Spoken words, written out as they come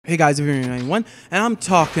Hey guys, it's Video91, and I'm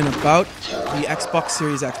talking about the Xbox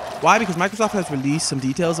Series X. Why? Because Microsoft has released some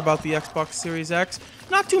details about the Xbox Series X.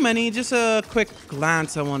 Not too many, just a quick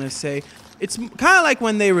glance, I want to say. It's kind of like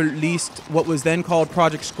when they released what was then called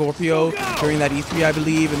Project Scorpio during that E3, I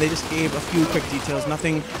believe, and they just gave a few quick details,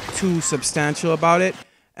 nothing too substantial about it.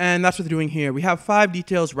 And that's what they're doing here. We have 5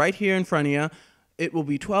 details right here in front of you. It will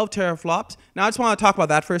be 12 teraflops. Now, I just want to talk about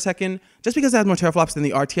that for a second. Just because it has more teraflops than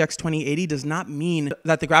the RTX 2080 does not mean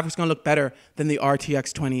that the graphics are going to look better than the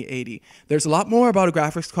RTX 2080. There's a lot more about a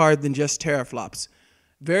graphics card than just teraflops.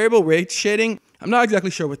 Variable rate shading, I'm not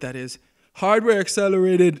exactly sure what that is. Hardware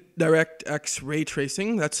accelerated DirectX ray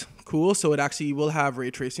tracing, that's cool. So it actually will have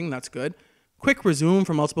ray tracing, that's good. Quick resume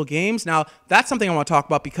for multiple games. Now, that's something I want to talk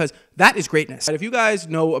about because that is greatness. If you guys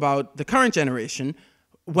know about the current generation,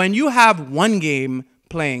 when you have one game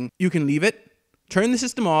playing, you can leave it, turn the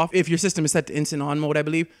system off. If your system is set to instant on mode, I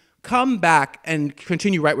believe, come back and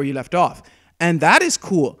continue right where you left off. And that is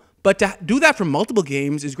cool. But to do that for multiple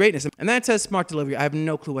games is greatness. And then it says smart delivery. I have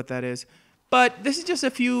no clue what that is. But this is just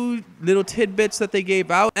a few little tidbits that they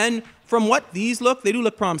gave out. And from what these look, they do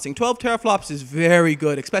look promising. 12 teraflops is very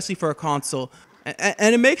good, especially for a console.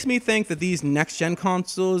 And it makes me think that these next-gen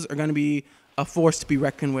consoles are going to be a force to be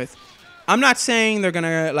reckoned with. I'm not saying they're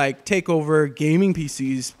gonna like take over gaming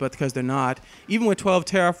PCs, but because they're not. Even with 12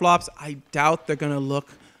 teraflops, I doubt they're gonna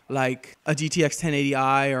look like a GTX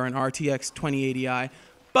 1080i or an RTX 2080i.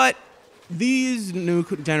 But these new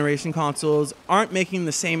generation consoles aren't making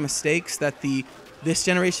the same mistakes that this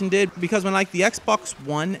generation did, because when like the Xbox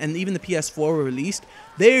One and even the PS4 were released,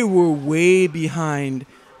 they were way behind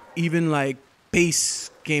even like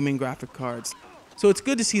base gaming graphic cards. So it's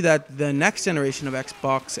good to see that the next generation of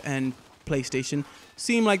Xbox and PlayStation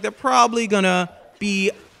seem like they're probably gonna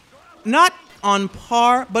be not on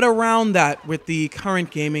par, but around that with the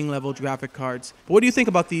current gaming level graphic cards. But what do you think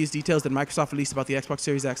about these details that Microsoft released about the Xbox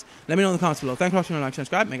Series X? Let me know in the comments below. Thanks for watching, like,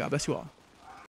 subscribe, may God bless you all.